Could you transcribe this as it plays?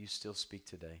you still speak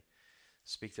today.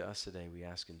 Speak to us today, we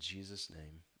ask in Jesus'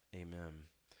 name. Amen.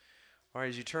 All right,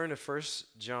 as you turn to First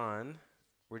John,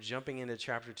 we're jumping into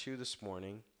chapter 2 this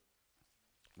morning.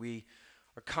 We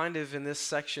are kind of in this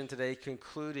section today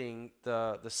concluding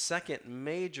the second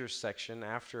major section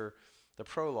after the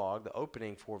prologue, the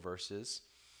opening 4 verses.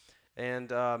 And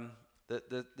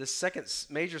the second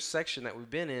major section that we've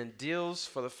been in deals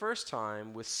for the first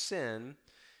time with sin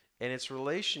and its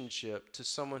relationship to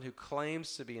someone who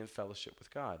claims to be in fellowship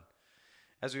with God.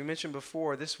 As we mentioned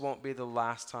before, this won't be the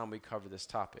last time we cover this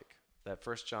topic. That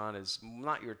First John is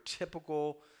not your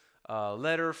typical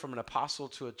letter from an apostle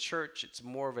to a church. It's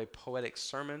more of a poetic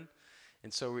sermon.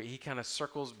 And so he kind of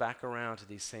circles back around to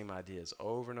these same ideas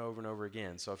over and over and over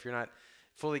again. So if you're not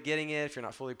fully getting it, if you're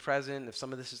not fully present, if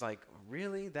some of this is like,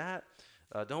 really, that?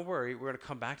 Don't worry. We're going to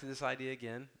come back to this idea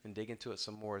again and dig into it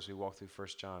some more as we walk through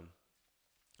First John.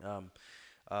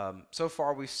 So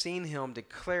far, we've seen him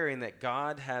declaring that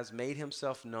God has made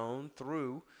himself known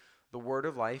through the word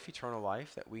of life, eternal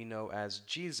life, that we know as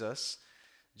Jesus.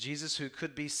 Jesus who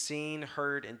could be seen,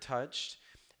 heard, and touched.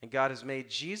 And God has made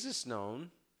Jesus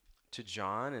known to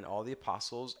John and all the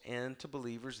apostles and to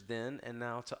believers then and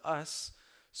now to us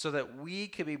so that we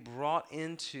could be brought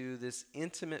into this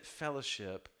intimate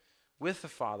fellowship with the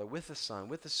Father, with the Son,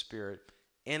 with the Spirit,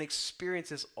 and experience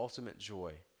this ultimate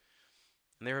joy.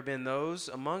 And there have been those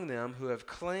among them who have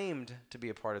claimed to be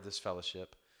a part of this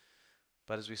fellowship,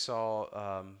 but as we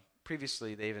saw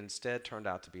previously, they've instead turned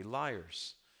out to be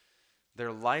liars.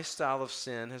 Their lifestyle of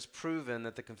sin has proven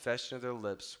that the confession of their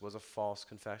lips was a false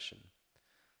confession.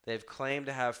 They have claimed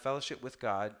to have fellowship with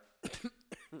God,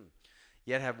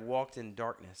 yet have walked in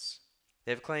darkness.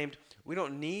 They have claimed, we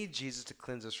don't need Jesus to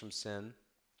cleanse us from sin,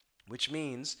 which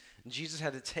means Jesus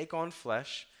had to take on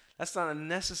flesh. That's not a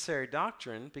necessary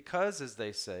doctrine because, as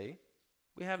they say,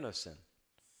 we have no sin,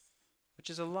 which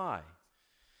is a lie.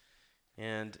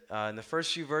 And in the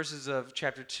first few verses of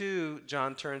chapter 2,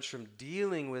 John turns from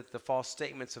dealing with the false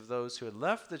statements of those who had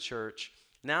left the church.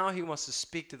 Now he wants to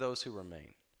speak to those who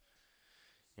remain.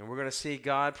 And we're going to see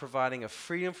God providing a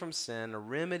freedom from sin, a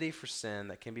remedy for sin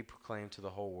that can be proclaimed to the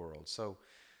whole world. So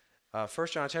 1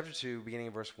 John chapter 2, beginning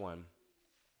in verse 1.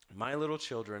 My little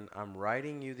children, I'm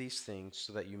writing you these things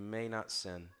so that you may not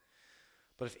sin.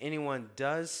 But if anyone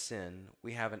does sin,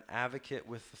 we have an advocate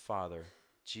with the Father,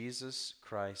 Jesus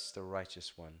Christ, the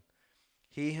righteous one.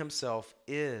 He himself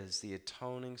is the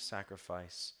atoning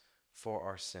sacrifice for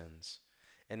our sins,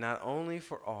 and not only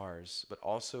for ours, but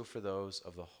also for those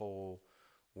of the whole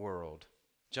world.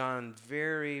 John,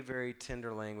 very, very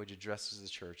tender language, addresses the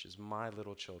church as my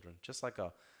little children, just like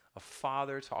a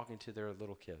father talking to their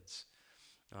little kids.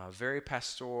 Very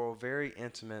pastoral, very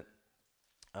intimate,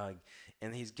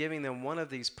 and he's giving them one of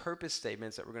these purpose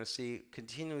statements that we're going to see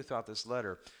continually throughout this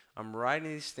letter. I'm writing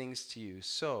these things to you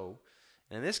so,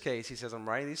 and in this case, he says, I'm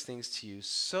writing these things to you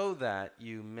so that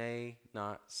you may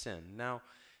not sin. Now,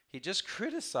 he just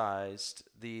criticized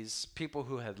these people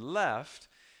who had left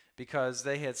because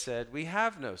they had said, we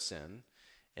have no sin,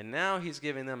 and now he's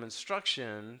giving them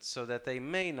instruction so that they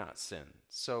may not sin.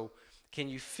 So can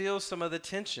you feel some of the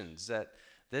tensions that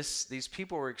these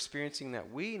people were experiencing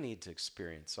that we need to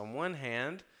experience? On one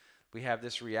hand, we have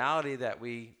this reality that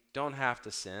we don't have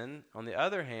to sin. On the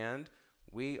other hand,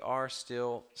 we are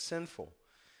still sinful.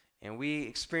 And we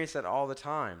experience that all the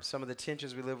time. Some of the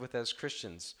tensions we live with as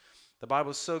Christians. The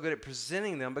Bible is so good at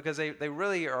presenting them because they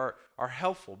really are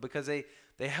helpful, because they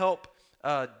help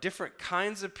different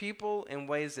kinds of people in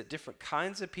ways that different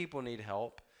kinds of people need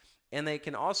help. And they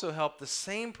can also help the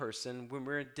same person when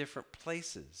we're in different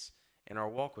places in our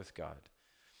walk with God.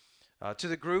 To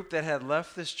the group that had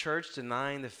left this church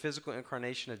denying the physical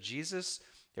incarnation of Jesus,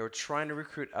 they were trying to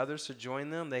recruit others to join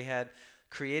them. They had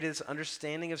created this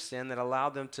understanding of sin that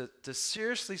allowed them to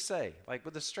seriously say, like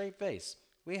with a straight face,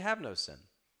 we have no sin.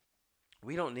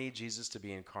 We don't need Jesus to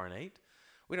be incarnate.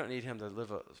 We don't need him to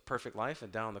live a perfect life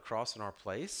and die on the cross in our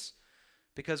place,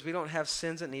 because we don't have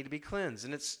sins that need to be cleansed.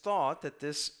 And it's thought that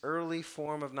this early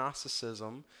form of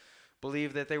Gnosticism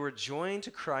believed that they were joined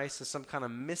to Christ in some kind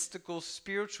of mystical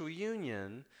spiritual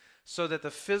union so that the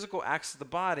physical acts of the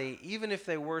body, even if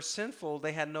they were sinful,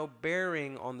 they had no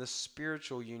bearing on the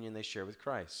spiritual union they share with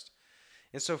Christ.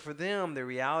 And so for them, the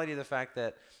reality of the fact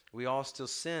that we all still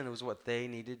sin was what they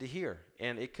needed to hear.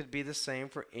 And it could be the same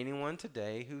for anyone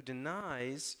today who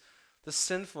denies the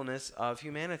sinfulness of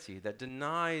humanity, that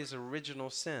denies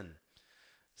original sin.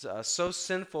 So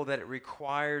sinful that it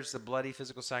requires the bloody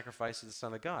physical sacrifice of the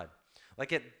Son of God.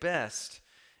 Like at best,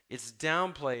 it's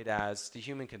downplayed as the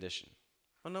human condition.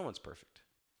 Well, no one's perfect,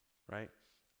 right?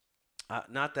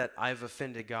 Not that I've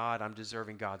offended God, I'm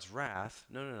deserving God's wrath.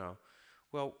 No.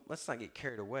 Well, let's not get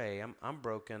carried away. I'm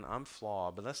broken, I'm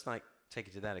flawed, but let's not take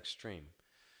it to that extreme.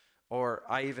 Or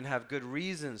I even have good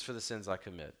reasons for the sins I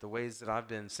commit, the ways that I've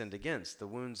been sinned against, the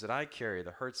wounds that I carry,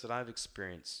 the hurts that I've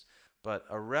experienced. But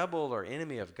a rebel or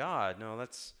enemy of God, no,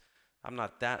 I'm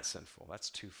not that sinful. That's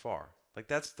too far. Like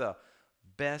that's the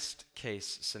best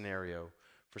case scenario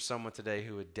for someone today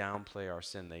who would downplay our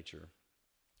sin nature.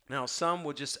 Now, some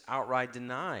would just outright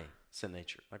deny sin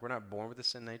nature. Like we're not born with a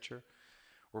sin nature.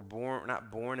 We're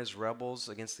not born as rebels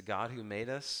against the God who made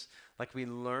us. Like we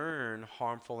learn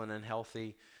harmful and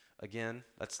unhealthy. Again,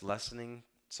 that's lessening,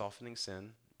 softening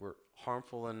sin. We're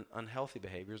harmful and unhealthy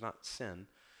behaviors, not sin.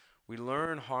 We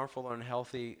learn harmful and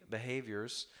unhealthy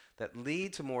behaviors that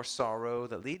lead to more sorrow,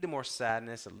 that lead to more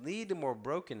sadness, that lead to more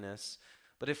brokenness.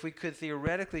 But if we could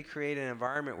theoretically create an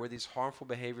environment where these harmful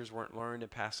behaviors weren't learned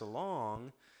and passed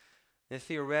along, then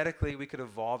theoretically we could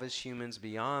evolve as humans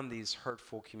beyond these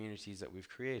hurtful communities that we've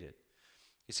created.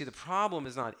 You see, the problem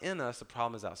is not in us, the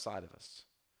problem is outside of us,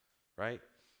 right?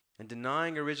 And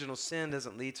denying original sin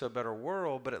doesn't lead to a better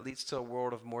world, but it leads to a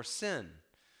world of more sin.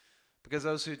 Because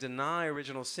those who deny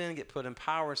original sin get put in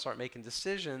power and start making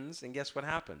decisions, and guess what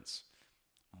happens?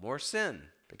 More sin,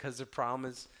 because the problem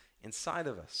is inside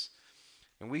of us.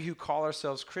 And we who call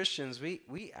ourselves Christians,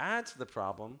 we add to the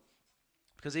problem,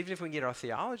 because even if we can get our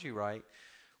theology right,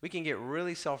 we can get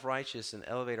really self-righteous and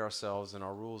elevate ourselves and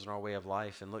our rules and our way of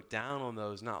life and look down on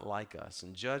those not like us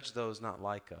and judge those not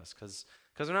like us, because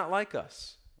they're not like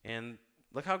us. And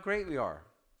look how great we are.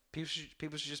 People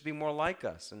should just be more like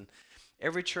us. And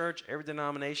every church, every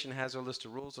denomination has a list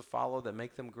of rules to follow that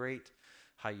make them great.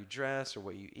 How you dress, or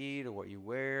what you eat, or what you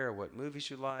wear, or what movies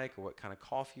you like, or what kind of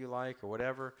coffee you like, or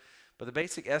whatever. But the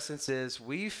basic essence is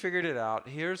we figured it out.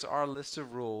 Here's our list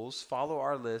of rules. Follow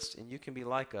our list, and you can be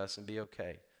like us and be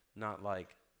okay, not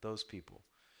like those people.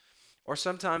 Or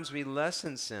sometimes we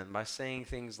lessen sin by saying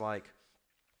things like,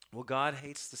 well, God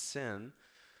hates the sin,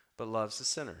 but loves the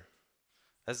sinner,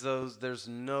 as though there's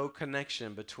no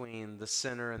connection between the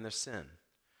sinner and their sin.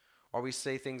 Or we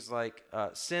say things like,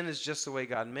 sin is just the way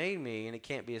God made me, and it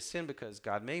can't be a sin because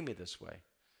God made me this way.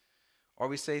 Or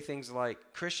we say things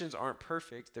like, Christians aren't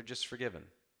perfect, they're just forgiven,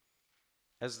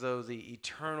 as though the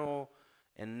eternal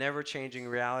and never-changing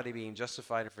reality being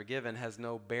justified and forgiven has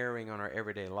no bearing on our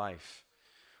everyday life.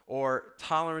 Or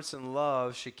tolerance and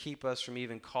love should keep us from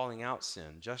even calling out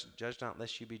sin. Judge not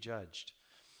lest you be judged.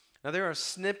 Now, there are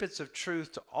snippets of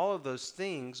truth to all of those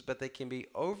things, but they can be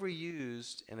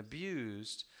overused and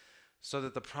abused so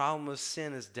that the problem of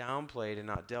sin is downplayed and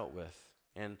not dealt with.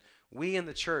 And we in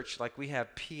the church, like we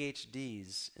have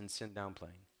PhDs in sin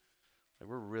downplaying. Like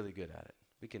we're really good at it.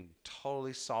 We can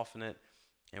totally soften it,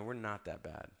 and we're not that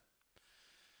bad.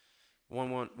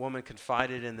 One woman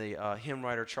confided in the hymn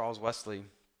writer Charles Wesley.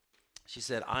 She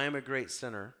said, I am a great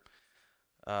sinner.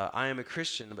 I am a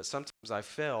Christian, but sometimes I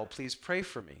fail. Please pray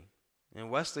for me. And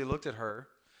Wesley looked at her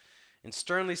and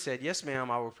sternly said, yes,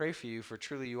 ma'am, I will pray for you, for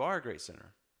truly you are a great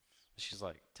sinner. She's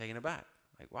like, taken aback.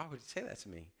 Like, why would you say that to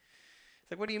me?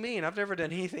 It's like, what do you mean? I've never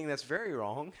done anything that's very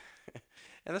wrong.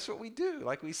 And that's what we do.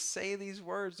 Like, we say these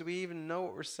words. Do we even know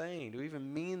what we're saying? Do we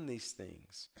even mean these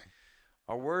things?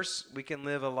 Or worse, we can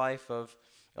live a life of,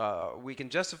 we can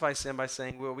justify sin by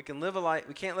saying, well, we can't live a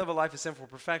life of sinful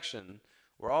perfection.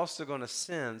 We're also going to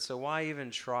sin, so why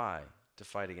even try to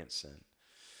fight against sin?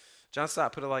 John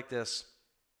Stott put it like this: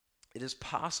 it is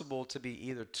possible to be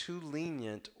either too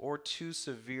lenient or too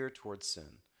severe towards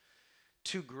sin.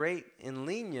 Too great in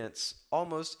lenience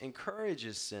almost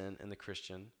encourages sin in the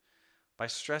Christian by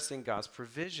stressing God's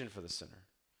provision for the sinner.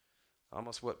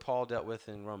 Almost what Paul dealt with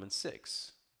in Romans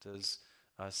 6. Does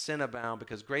sin abound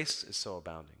because grace is so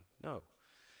abounding? No.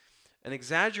 An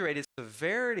exaggerated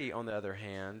severity, on the other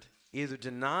hand, either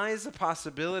denies the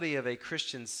possibility of a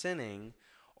Christian sinning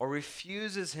or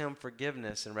refuses him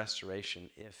forgiveness and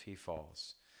restoration if he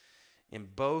falls. In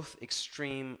both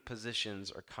extreme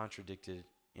positions are contradicted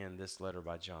in this letter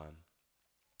by John.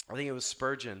 I think it was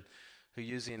Spurgeon who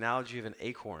used the analogy of an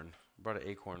acorn. I brought an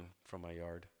acorn from my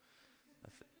yard.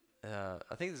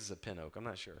 I think this is a pin oak. I'm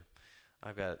not sure.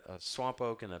 I've got a swamp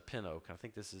oak and a pin oak. I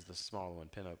think this is the smaller one,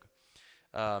 pin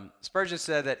oak. Spurgeon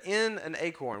said that in an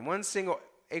acorn, one single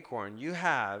acorn, you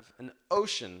have an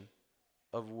ocean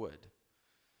of wood.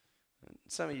 And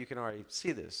some of you can already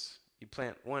see this. You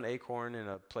plant one acorn in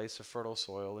a place of fertile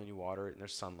soil and you water it and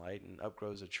there's sunlight and up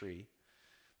grows a tree.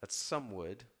 That's some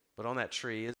wood. But on that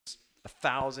tree is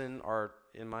 1,000, or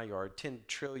in my yard, 10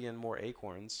 trillion more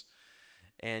acorns.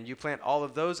 And you plant all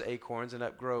of those acorns and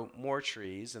up grow more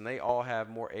trees, and they all have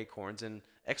more acorns. And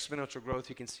exponential growth,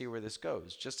 you can see where this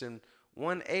goes. Just in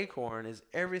one acorn is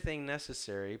everything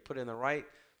necessary, put in the right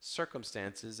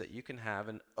circumstances that you can have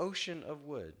an ocean of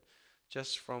wood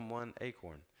just from one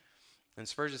acorn. And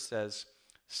Spurgeon says,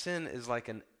 sin is like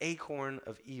an acorn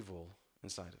of evil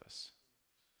inside of us.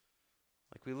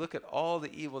 Like we look at all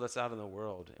the evil that's out in the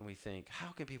world and we think,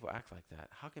 how can people act like that?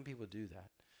 How can people do that?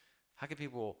 How can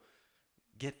people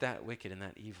get that wicked and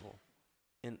that evil?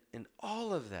 And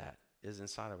all of that is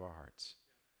inside of our hearts.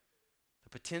 The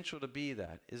potential to be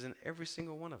that is in every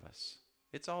single one of us.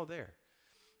 It's all there.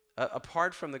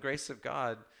 Apart from the grace of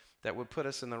God that would put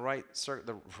us in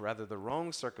the the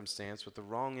wrong circumstance with the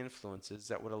wrong influences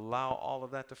that would allow all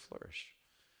of that to flourish.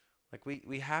 Like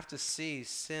we have to see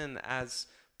sin as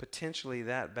potentially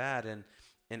that bad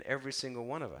in every single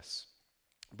one of us.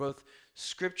 Both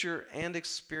Scripture and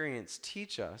experience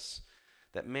teach us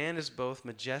that man is both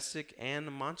majestic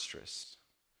and monstrous.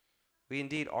 We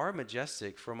indeed are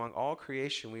majestic, for among all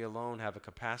creation we alone have a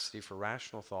capacity for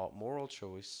rational thought, moral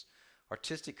choice,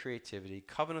 artistic creativity,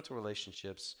 covenantal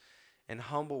relationships, and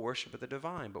humble worship of the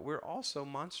divine. But we're also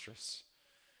monstrous.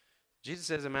 Jesus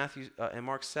says in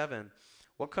Mark 7,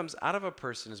 what comes out of a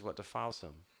person is what defiles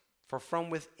him. For from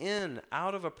within,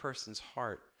 out of a person's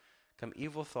heart, come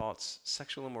evil thoughts,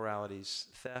 sexual immoralities,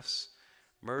 thefts,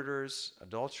 murders,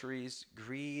 adulteries,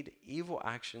 greed, evil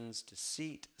actions,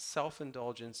 deceit,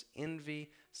 self-indulgence,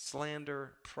 envy,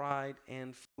 slander, pride,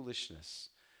 and foolishness.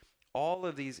 All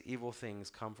of these evil things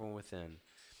come from within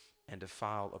and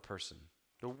defile a person.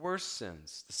 The worst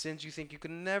sins, the sins you think you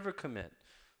can never commit,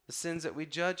 the sins that we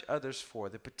judge others for,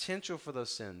 the potential for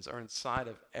those sins are inside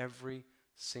of every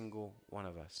single one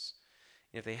of us.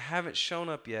 And if they haven't shown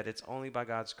up yet, it's only by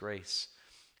God's grace.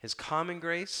 His common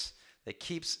grace that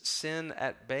keeps sin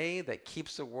at bay, that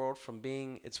keeps the world from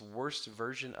being its worst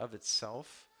version of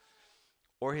itself,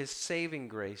 or his saving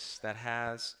grace that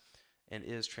has and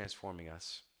is transforming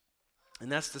us.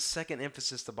 And that's the second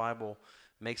emphasis the Bible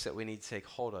makes that we need to take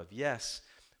hold of. Yes,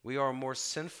 we are more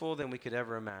sinful than we could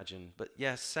ever imagine. But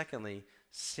yes, secondly,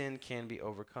 sin can be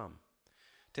overcome.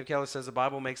 Tim Keller says the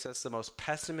Bible makes us the most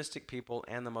pessimistic people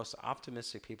and the most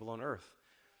optimistic people on earth.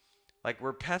 Like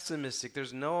we're pessimistic.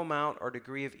 There's no amount or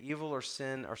degree of evil or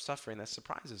sin or suffering that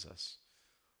surprises us.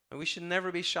 And we should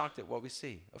never be shocked at what we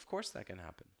see. Of course that can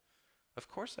happen. Of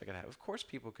course that can happen. Of course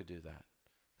people could do that.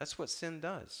 That's what sin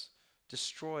does.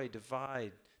 Destroy,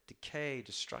 divide, decay,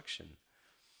 destruction.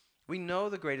 We know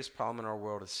the greatest problem in our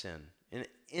world is sin. And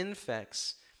it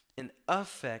infects and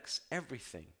affects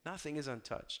everything. Nothing is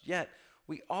untouched. Yet,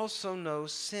 we also know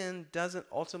sin doesn't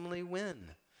ultimately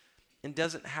win and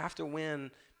doesn't have to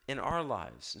win in our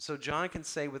lives. And so John can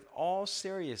say with all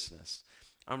seriousness,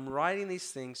 I'm writing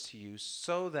these things to you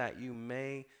so that you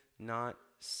may not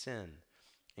sin.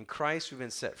 In Christ, we've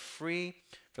been set free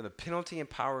from the penalty and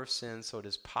power of sin, so it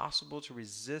is possible to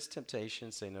resist temptation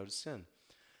and say no to sin.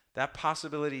 That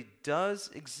possibility does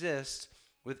exist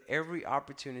with every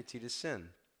opportunity to sin.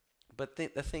 But the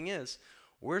thing is,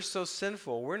 we're so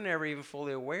sinful, we're never even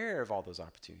fully aware of all those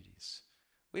opportunities.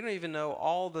 We don't even know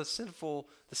all the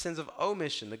sins of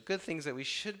omission, the good things that we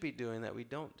should be doing that we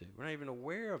don't do. We're not even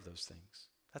aware of those things.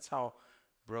 That's how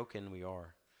broken we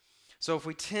are. So if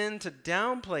we tend to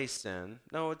downplay sin,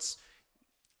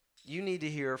 you need to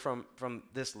hear from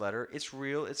this letter, it's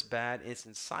real, it's bad, it's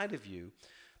inside of you.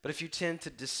 But if you tend to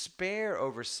despair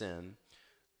over sin,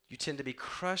 you tend to be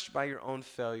crushed by your own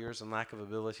failures and lack of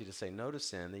ability to say no to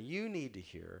sin, then you need to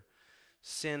hear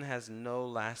sin has no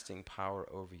lasting power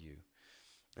over you.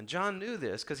 And John knew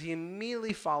this because he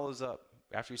immediately follows up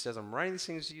after he says, I'm writing these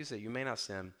things to you so that you may not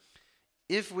sin.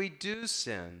 If we do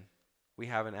sin, we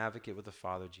have an advocate with the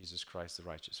Father, Jesus Christ, the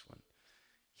righteous one.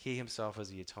 He himself is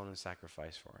the atoning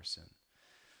sacrifice for our sin.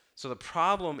 So the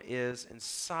problem is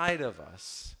inside of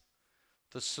us.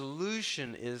 The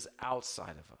solution is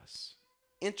outside of us.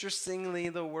 Interestingly,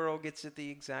 the world gets it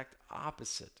the exact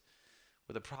opposite,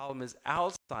 where the problem is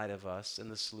outside of us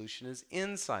and the solution is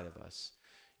inside of us.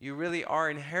 You really are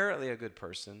inherently a good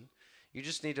person. You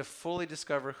just need to fully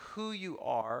discover who you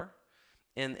are,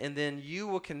 and then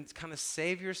you can kind of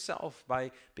save yourself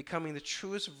by becoming the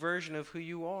truest version of who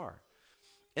you are.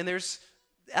 And there's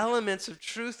elements of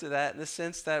truth to that in the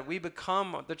sense that we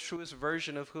become the truest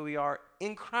version of who we are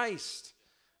in Christ,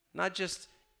 not just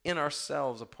in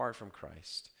ourselves apart from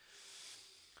Christ.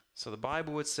 So the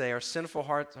Bible would say our sinful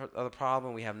hearts are the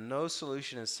problem. We have no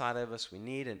solution inside of us. We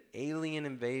need an alien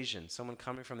invasion, someone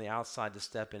coming from the outside to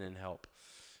step in and help.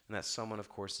 And that someone, of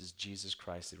course, is Jesus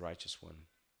Christ, the righteous one,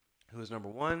 who is number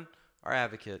one, our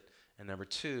advocate, and number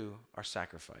two, our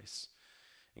sacrifice.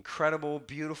 Incredible,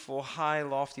 beautiful, high,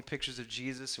 lofty pictures of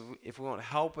Jesus. If we want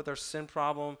help with our sin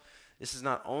problem, this is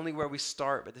not only where we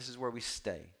start, but this is where we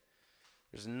stay.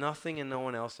 There's nothing and no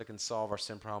one else that can solve our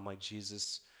sin problem like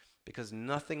Jesus. because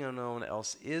nothing unknown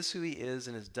else is who he is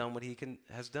and has done what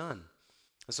has done.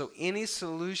 And so any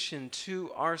solution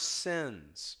to our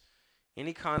sins,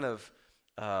 any kind of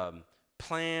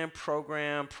plan,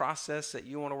 program, process that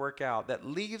you want to work out that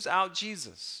leaves out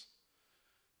Jesus,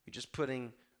 you're just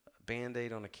putting a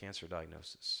Band-Aid on a cancer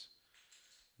diagnosis.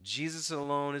 Jesus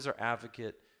alone is our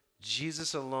advocate.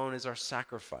 Jesus alone is our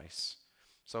sacrifice.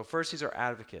 So first, he's our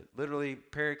advocate. Literally,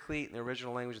 paraclete in the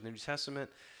original language of the New Testament.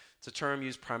 It's a term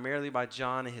used primarily by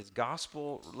John in his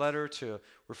gospel letter to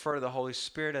refer to the Holy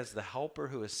Spirit as the helper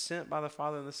who is sent by the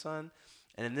Father and the Son.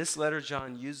 And in this letter,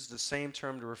 John uses the same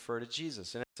term to refer to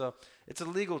Jesus. And it's a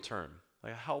legal term,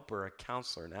 like a helper, a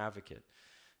counselor, an advocate.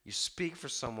 You speak for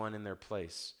someone in their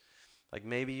place. Like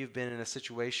maybe you've been in a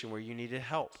situation where you needed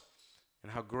help,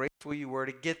 and how grateful you were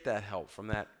to get that help from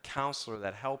that counselor,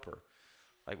 that helper.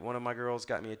 Like one of my girls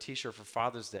got me a t-shirt for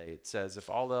Father's Day. It says, "If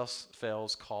all else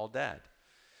fails, call Dad."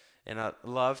 And I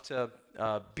love to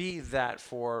be that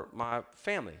for my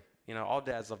family. You know, all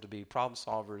dads love to be problem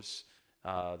solvers.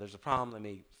 There's a problem, let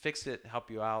me fix it, help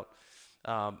you out.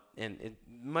 And it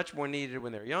much more needed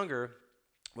when they're younger.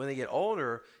 When they get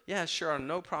older, yeah, sure,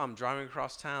 no problem driving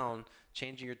across town,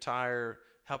 changing your tire,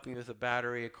 helping you with a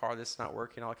battery, a car that's not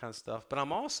working, all that kind of stuff. But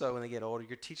I'm also, when they get older,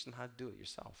 you're teaching them how to do it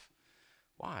yourself.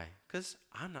 Why? Because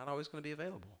I'm not always going to be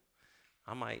available.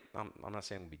 I'm not saying I'm going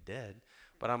to be dead,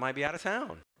 but I might be out of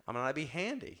town. I might not be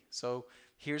handy. So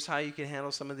here's how you can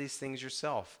handle some of these things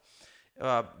yourself.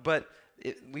 But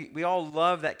we all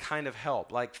love that kind of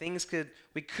help. Like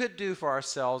we could do for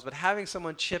ourselves, but having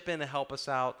someone chip in to help us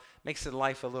out makes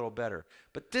life a little better.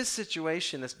 But this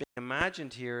situation that's being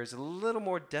imagined here is a little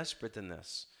more desperate than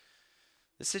this.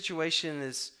 The situation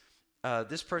is,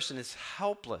 this person is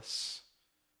helpless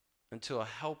until a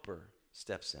helper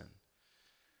steps in.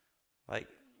 Like,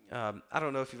 I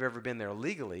don't know if you've ever been there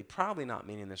legally. Probably not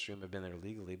many in this room have been there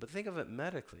legally, but think of it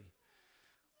medically.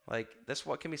 Like, that's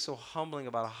what can be so humbling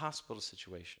about a hospital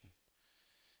situation.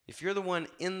 If you're the one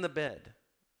in the bed,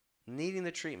 needing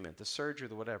the treatment, the surgery,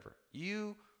 the whatever,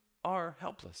 you are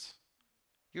helpless.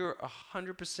 You're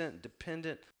 100%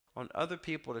 dependent on other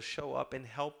people to show up and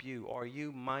help you, or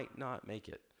you might not make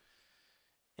it.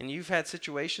 And you've had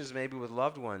situations maybe with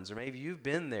loved ones, or maybe you've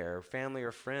been there, family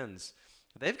or friends.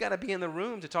 They've got to be in the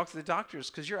room to talk to the doctors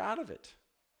because you're out of it.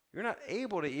 You're not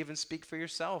able to even speak for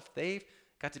yourself. They've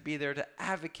got to be there to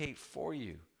advocate for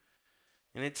you.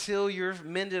 And until you're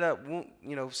mended up,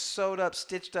 sewed up,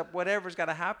 stitched up, whatever's got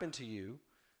to happen to you,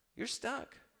 you're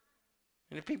stuck.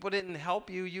 And if people didn't help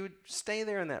you, you would stay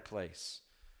there in that place,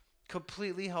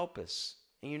 completely helpless.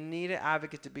 And you need an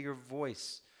advocate to be your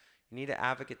voice. You need an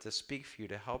advocate to speak for you,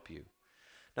 to help you.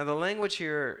 Now, the language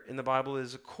here in the Bible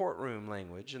is a courtroom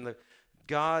language, and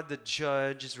God, the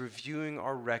judge, is reviewing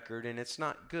our record, and it's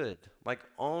not good. Like,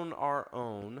 on our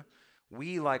own,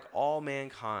 we, like all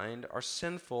mankind, are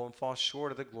sinful and fall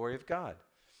short of the glory of God.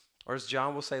 Or as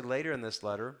John will say later in this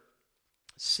letter,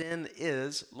 sin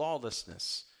is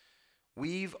lawlessness.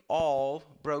 We've all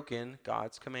broken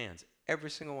God's commands, every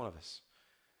single one of us.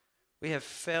 We have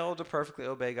failed to perfectly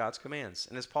obey God's commands.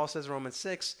 And as Paul says in Romans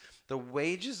 6, the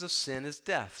wages of sin is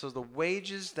death. So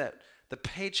the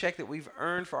paycheck that we've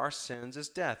earned for our sins is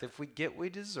death. If we get what we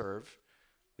deserve,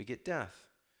 we get death.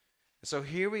 And so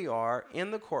here we are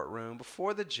in the courtroom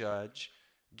before the judge,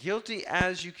 guilty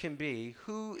as you can be.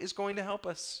 Who is going to help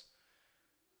us?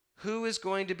 Who is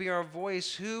going to be our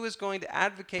voice? Who is going to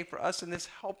advocate for us in this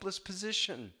helpless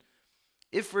position?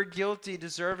 If we're guilty,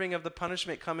 deserving of the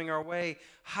punishment coming our way,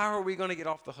 how are we going to get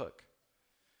off the hook?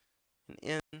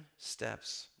 And in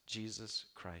steps Jesus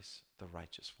Christ, the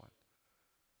righteous one.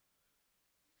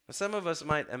 Now, some of us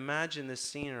might imagine this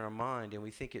scene in our mind, and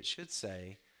we think it should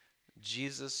say,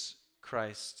 Jesus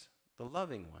Christ, the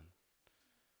loving one,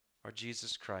 or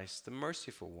Jesus Christ, the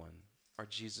merciful one, or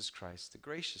Jesus Christ, the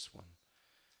gracious one.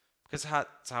 Because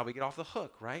that's how we get off the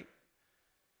hook, right?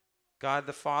 God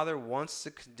the Father wants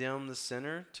to condemn the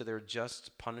sinner to their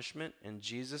just punishment, and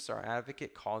Jesus, our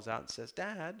advocate, calls out and says,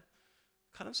 Dad,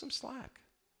 cut them some slack.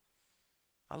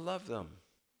 I love them.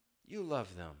 You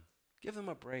love them. Give them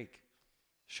a break.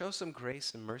 Show some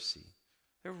grace and mercy.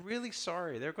 They're really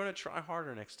sorry. They're going to try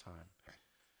harder next time.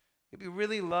 It'd be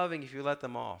really loving if you let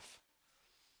them off.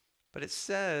 But it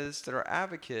says that our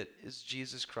advocate is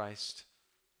Jesus Christ,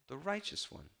 the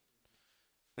righteous one.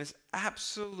 And it's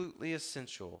absolutely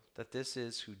essential that this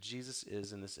is who Jesus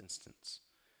is in this instance.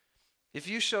 If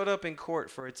you showed up in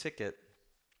court for a ticket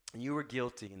and you were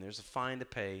guilty and there's a fine to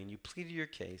pay and you pleaded your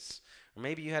case, or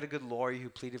maybe you had a good lawyer who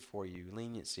pleaded for you,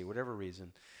 leniency, whatever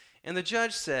reason, and the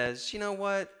judge says, you know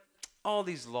what, all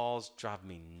these laws drive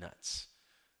me nuts.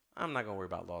 I'm not going to worry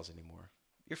about laws anymore.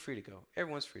 You're free to go.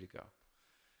 Everyone's free to go.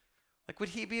 Like, would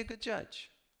he be a good judge?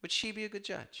 Would she be a good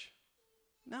judge?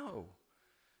 No.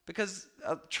 Because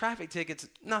traffic tickets,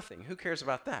 nothing. Who cares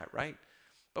about that, right?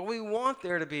 But we want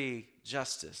there to be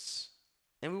justice.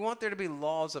 And we want there to be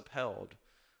laws upheld.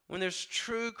 When there's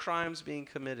true crimes being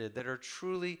committed that are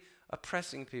truly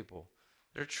oppressing people,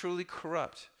 that are truly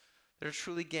corrupt, that are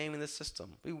truly gaming the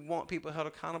system. We want people held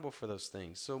accountable for those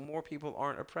things so more people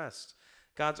aren't oppressed.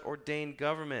 God's ordained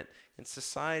government and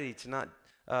society to not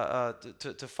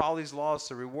to follow these laws,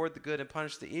 to reward the good and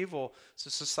punish the evil, so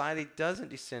society doesn't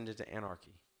descend into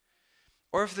anarchy.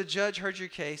 Or if the judge heard your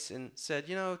case and said,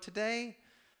 today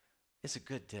is a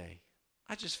good day.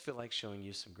 I just feel like showing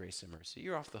you some grace and mercy.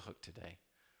 You're off the hook today.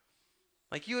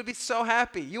 Like, you would be so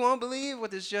happy. You won't believe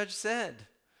what this judge said.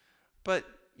 But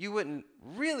you wouldn't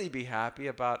really be happy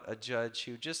about a judge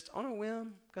who just on a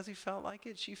whim, because he felt like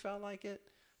it, she felt like it,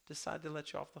 decided to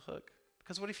let you off the hook.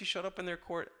 Because what if you showed up in their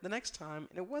court the next time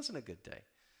and it wasn't a good day?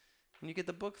 And you get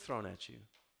the book thrown at you.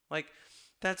 Like,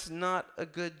 that's not a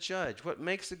good judge. What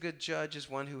makes a good judge is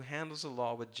one who handles the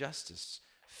law with justice,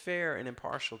 fair and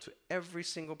impartial to every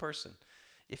single person.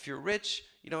 If you're rich,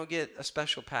 you don't get a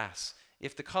special pass.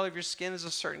 If the color of your skin is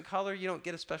a certain color, you don't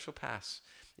get a special pass.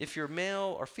 If you're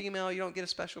male or female, you don't get a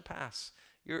special pass.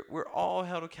 We're all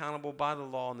held accountable by the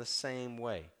law in the same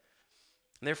way.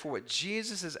 And therefore, what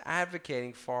Jesus is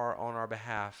advocating for on our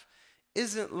behalf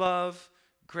isn't love,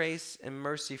 grace, and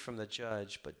mercy from the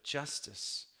judge, but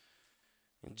justice.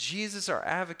 And Jesus, our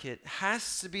advocate,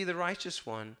 has to be the righteous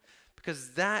one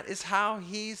because that is how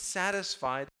he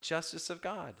satisfied the justice of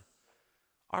God.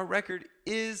 Our record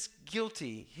is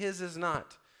guilty. His is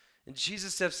not. And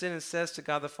Jesus steps in and says to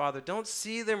God the Father, don't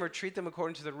see them or treat them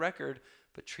according to the record,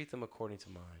 but treat them according to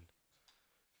mine.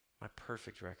 My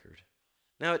perfect record.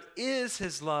 Now it is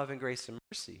his love and grace and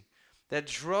mercy that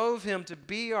drove him to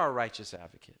be our righteous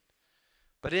advocate.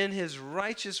 But in his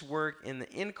righteous work in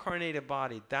the incarnated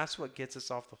body, that's what gets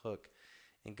us off the hook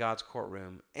in God's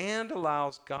courtroom and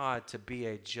allows God to be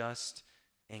a just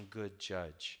and good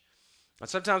judge. And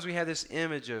sometimes we have this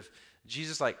image of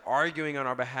Jesus like arguing on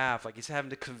our behalf, like he's having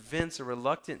to convince a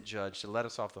reluctant judge to let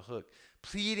us off the hook,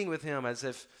 pleading with him as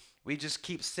if we just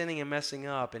keep sinning and messing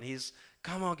up, and he's,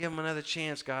 come on, give him another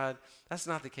chance, God. That's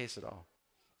not the case at all.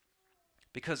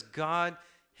 Because God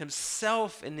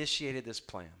himself initiated this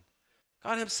plan.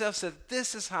 God himself said,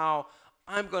 this is how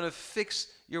I'm going to fix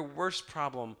your worst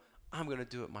problem. I'm going to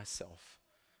do it myself.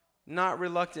 Not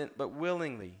reluctant, but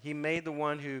willingly. He made the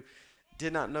one who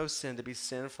did not know sin to be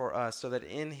sin for us, so that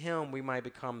in him we might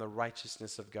become the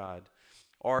righteousness of God.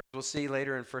 Or we'll see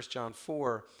later in 1 John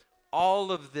 4,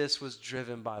 all of this was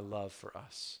driven by love for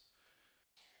us.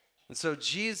 And so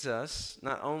Jesus,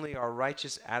 not only our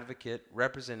righteous advocate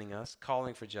representing us,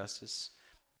 calling for justice,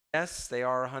 yes, they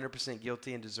are 100%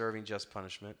 guilty and deserving just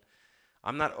punishment.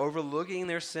 I'm not overlooking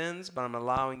their sins, but I'm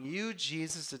allowing you,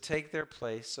 Jesus, to take their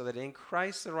place so that in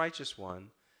Christ the righteous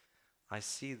one, I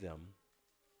see them.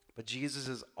 But Jesus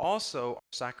is also our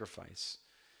sacrifice,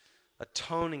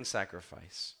 atoning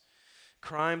sacrifice.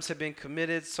 Crimes have been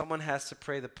committed. Someone has to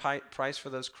pay the price for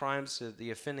those crimes to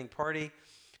the offending party.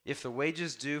 If the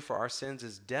wages due for our sins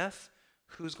is death,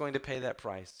 who's going to pay that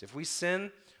price? If we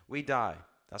sin, we die.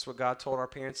 That's what God told our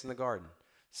parents in the garden.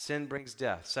 Sin brings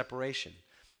death, separation.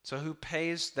 So who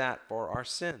pays that for our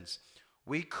sins?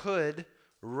 We could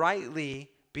rightly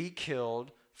be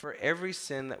killed for every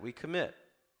sin that we commit,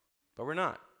 but we're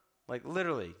not. Like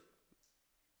literally,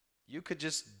 you could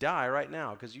just die right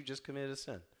now because you just committed a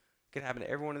sin. It could happen to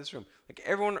everyone in this room. Like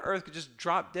everyone on earth could just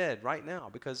drop dead right now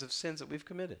because of sins that we've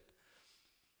committed.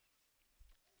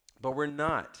 But we're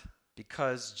not,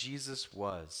 because Jesus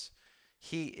was.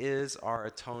 He is our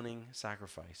atoning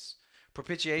sacrifice.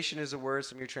 Propitiation is a word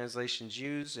some of your translations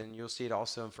use, and you'll see it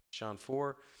also in 1 John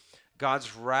 4.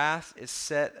 God's wrath is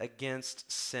set against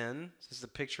sin. This is the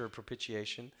picture of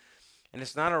propitiation. And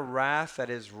it's not a wrath that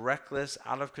is reckless,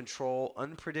 out of control,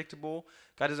 unpredictable.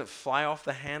 God doesn't fly off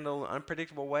the handle in an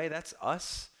unpredictable way. That's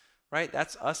us, right?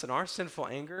 That's us in our sinful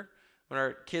anger. When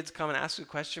our kids come and ask a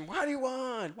question, what do you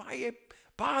want? Why are you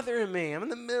bothering me? I'm in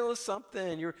the middle of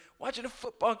something. You're watching a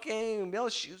football game.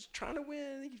 LSU's trying to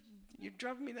win. You're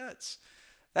driving me nuts.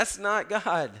 That's not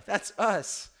God. That's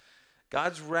us.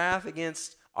 God's wrath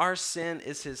against our sin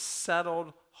is his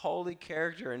settled, holy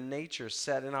character and nature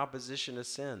set in opposition to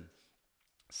sin.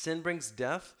 Sin brings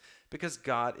death because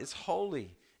God is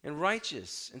holy and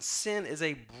righteous, and sin is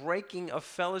a breaking of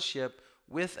fellowship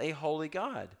with a holy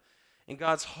God. And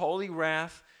God's holy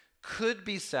wrath could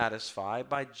be satisfied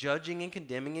by judging and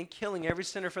condemning and killing every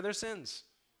sinner for their sins.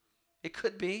 It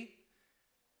could be.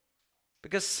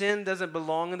 Because sin doesn't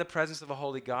belong in the presence of a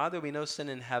holy God. There will be no sin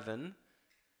in heaven.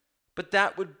 But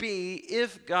that would be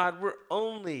if God were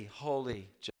only holy,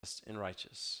 just, and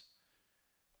righteous.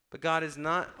 But God is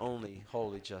not only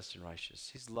holy, just, and righteous.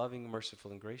 He's loving,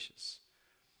 merciful, and gracious.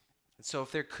 And so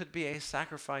if there could be a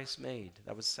sacrifice made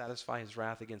that would satisfy his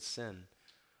wrath against sin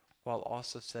while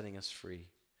also setting us free,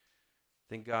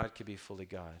 then God could be fully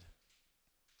God.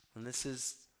 And this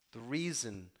is the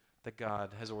reason that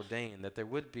God has ordained that there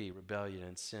would be rebellion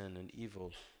and sin and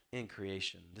evil in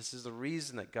creation. This is the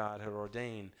reason that God had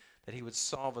ordained that he would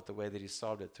solve it the way that he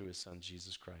solved it through his son,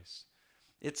 Jesus Christ.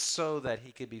 It's so that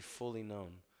he could be fully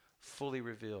known, fully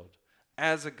revealed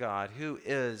as a God who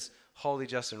is holy,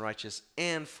 just, and righteous,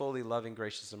 and fully loving,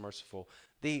 gracious, and merciful.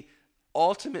 The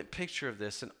ultimate picture of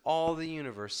this in all the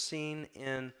universe seen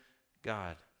in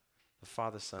God, the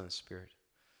Father, Son, and Spirit.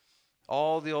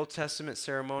 All the Old Testament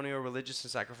ceremonial, religious,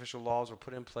 and sacrificial laws were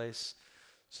put in place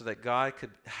so that God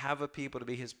could have a people to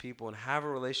be his people and have a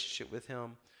relationship with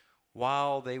him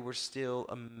while they were still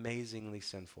amazingly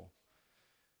sinful.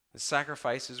 The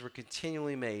sacrifices were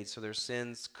continually made so their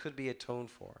sins could be atoned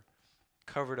for,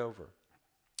 covered over.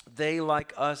 They,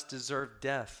 like us, deserve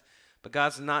death. But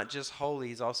God's not just holy,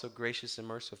 he's also gracious and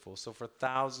merciful. So for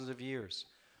thousands of years,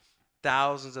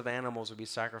 thousands of animals would be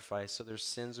sacrificed so their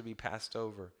sins would be passed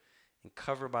over and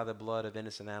covered by the blood of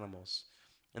innocent animals.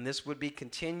 And this would be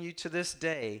continued to this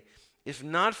day, if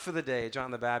not for the day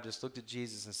John the Baptist looked at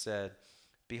Jesus and said,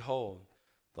 "Behold,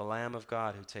 the Lamb of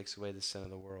God who takes away the sin of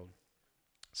the world."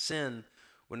 Sin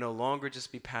would no longer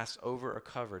just be passed over or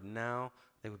covered. Now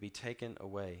they would be taken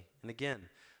away. And again,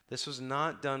 this was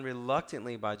not done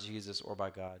reluctantly by Jesus or by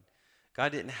God.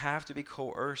 God didn't have to be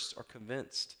coerced or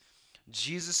convinced.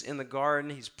 Jesus in the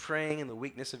garden, he's praying in the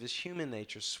weakness of his human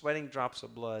nature, sweating drops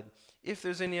of blood, if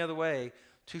there's any other way,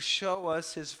 to show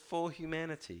us his full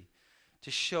humanity,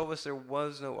 to show us there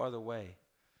was no other way.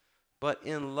 But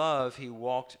in love, he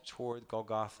walked toward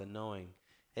Golgotha, knowing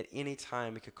at any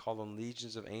time he could call on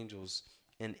legions of angels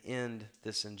and end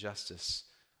this injustice.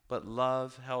 But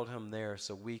love held him there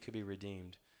so we could be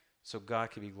redeemed, so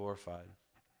God could be glorified.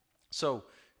 So,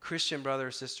 Christian brother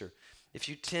or sister, if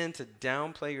you tend to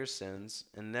downplay your sins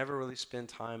and never really spend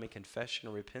time in confession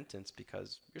or repentance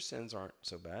because your sins aren't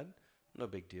so bad, no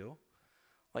big deal.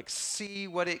 Like, see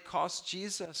what it cost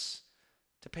Jesus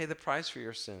to pay the price for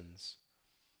your sins.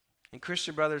 And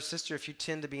Christian brother or sister, if you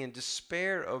tend to be in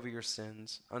despair over your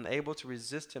sins, unable to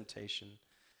resist temptation,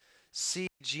 see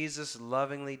Jesus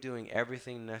lovingly doing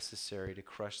everything necessary to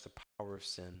crush the power of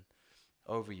sin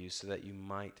over you so that you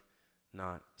might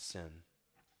not sin.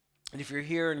 And if you're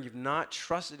here and you've not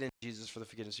trusted in Jesus for the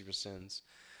forgiveness of your sins,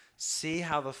 see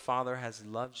how the Father has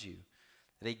loved you,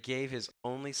 that he gave his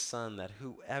only Son, that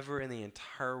whoever in the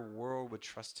entire world would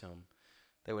trust him,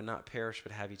 they would not perish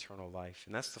but have eternal life.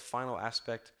 And that's the final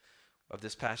aspect of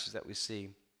this passage that we see,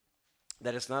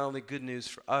 that it's not only good news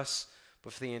for us,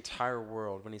 but for the entire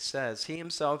world. When he says, he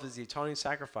himself is the atoning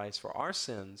sacrifice for our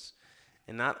sins,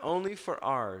 and not only for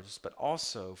ours, but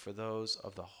also for those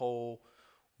of the whole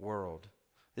world.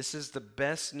 This is the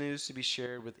best news to be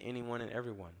shared with anyone and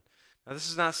everyone. Now, this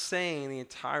is not saying the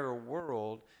entire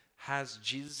world has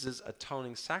Jesus'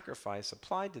 atoning sacrifice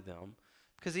applied to them,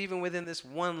 because even within this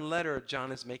one letter,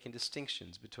 John is making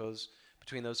distinctions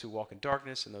between those who walk in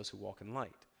darkness and those who walk in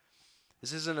light.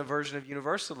 This isn't a version of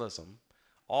universalism.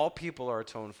 All people are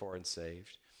atoned for and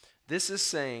saved. This is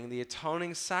saying the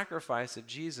atoning sacrifice of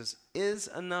Jesus is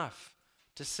enough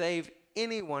to save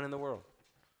anyone in the world.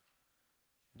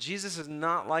 Jesus is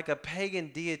not like a pagan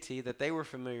deity that they were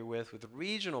familiar with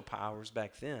regional powers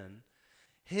back then.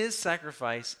 His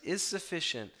sacrifice is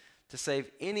sufficient to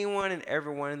save anyone and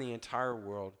everyone in the entire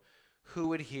world who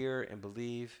would hear and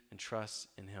believe and trust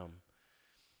in him.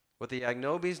 What the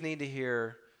Agnobis need to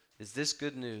hear is this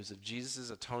good news of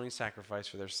Jesus' atoning sacrifice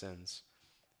for their sins,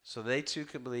 so they too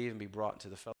could believe and be brought into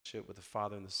the fellowship with the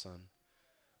Father and the Son.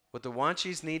 What the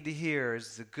Wanchis need to hear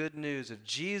is the good news of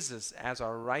Jesus as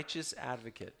our righteous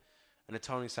advocate and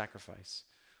atoning sacrifice.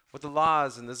 What the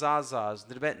Laz and the Zazas,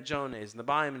 the Tibetan Jones and the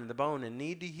Baiman and the Bonin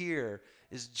need to hear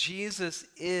is Jesus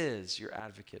is your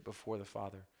advocate before the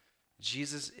Father.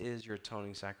 Jesus is your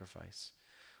atoning sacrifice.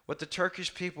 What the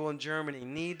Turkish people in Germany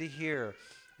need to hear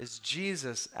is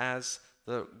Jesus as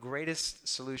the greatest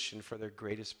solution for their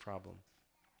greatest problem.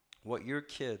 What your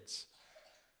kids,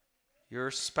 your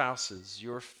spouses,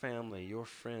 your family, your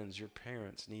friends, your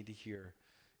parents need to hear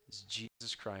is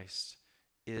Jesus Christ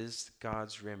is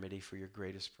God's remedy for your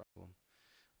greatest problem.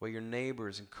 What your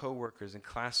neighbors and coworkers and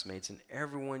classmates and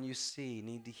everyone you see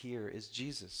need to hear is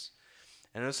Jesus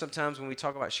And I know sometimes when we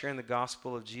talk about sharing the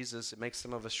gospel of Jesus, it makes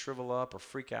some of us shrivel up or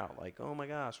freak out, like, oh my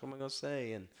gosh, what am I going to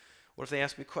say? And what if they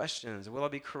ask me questions? Will I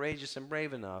be courageous and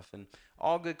brave enough? And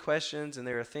all good questions, and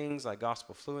there are things like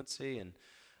gospel fluency and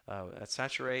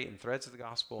saturate and threads of the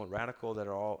gospel and radical that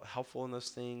are all helpful in those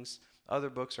things. Other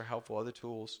books are helpful, other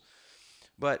tools.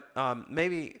 But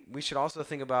maybe we should also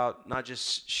think about not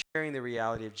just sharing the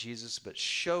reality of Jesus, but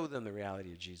show them the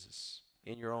reality of Jesus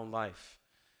in your own life.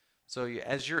 So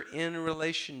as you're in a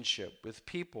relationship with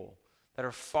people that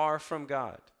are far from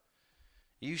God,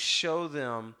 you show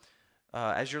them,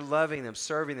 as you're loving them,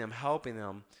 serving them, helping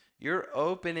them, you're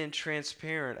open and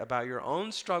transparent about your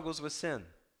own struggles with sin.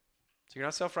 So you're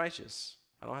not self-righteous.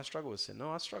 I don't have struggle with sin.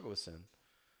 No, I struggle with sin.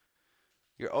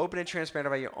 You're open and transparent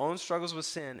about your own struggles with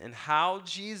sin and how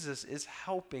Jesus is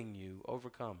helping you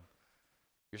overcome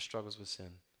your struggles with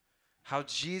sin. How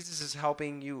Jesus is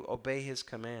helping you obey his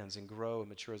commands and grow and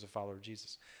mature as a follower of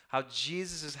Jesus. How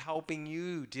Jesus is helping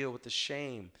you deal with the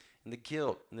shame and the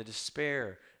guilt and the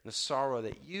despair and the sorrow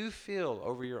that you feel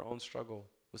over your own struggle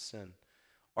with sin.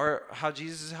 Or how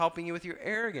Jesus is helping you with your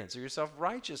arrogance or your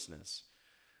self-righteousness,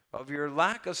 of your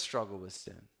lack of struggle with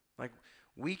sin. Like,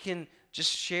 we can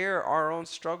just share our own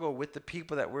struggle with the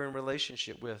people that we're in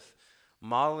relationship with,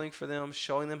 modeling for them,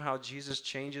 showing them how Jesus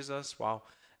changes us while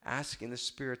asking the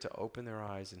Spirit to open their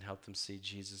eyes and help them see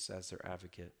Jesus as their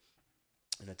advocate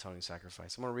and atoning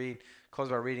sacrifice. I'm going to close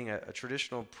by reading a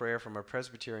traditional prayer from our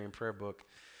Presbyterian prayer book.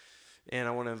 And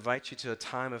I want to invite you to a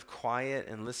time of quiet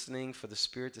and listening for the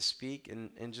Spirit to speak.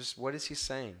 And just, what is he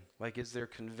saying? Like, is there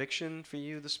conviction for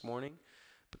you this morning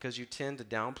because you tend to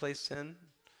downplay sin?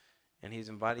 And he's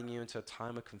inviting you into a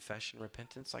time of confession,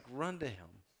 repentance. Like, run to him.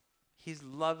 He's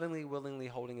lovingly, willingly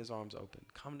holding his arms open.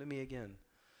 Come to me again.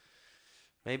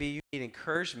 Maybe you need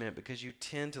encouragement because you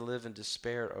tend to live in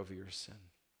despair over your sin.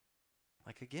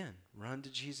 Like, again, run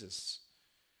to Jesus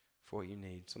for what you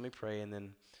need. So let me pray, and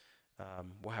then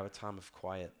we'll have a time of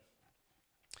quiet.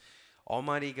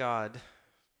 Almighty God,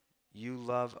 you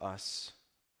love us,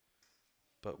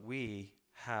 but we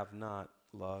have not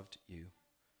loved you.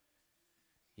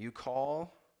 You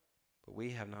call, but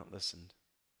we have not listened.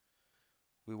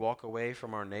 We walk away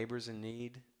from our neighbors in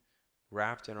need,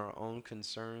 wrapped in our own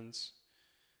concerns.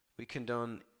 We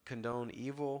condone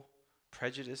evil,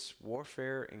 prejudice,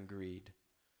 warfare, and greed.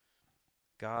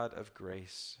 God of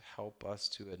grace, help us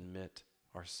to admit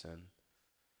our sin,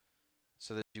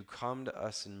 so that you come to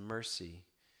us in mercy,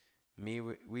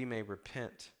 we may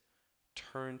repent,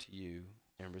 turn to you,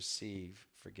 and receive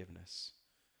forgiveness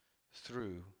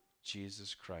through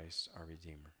Jesus Christ, our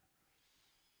Redeemer.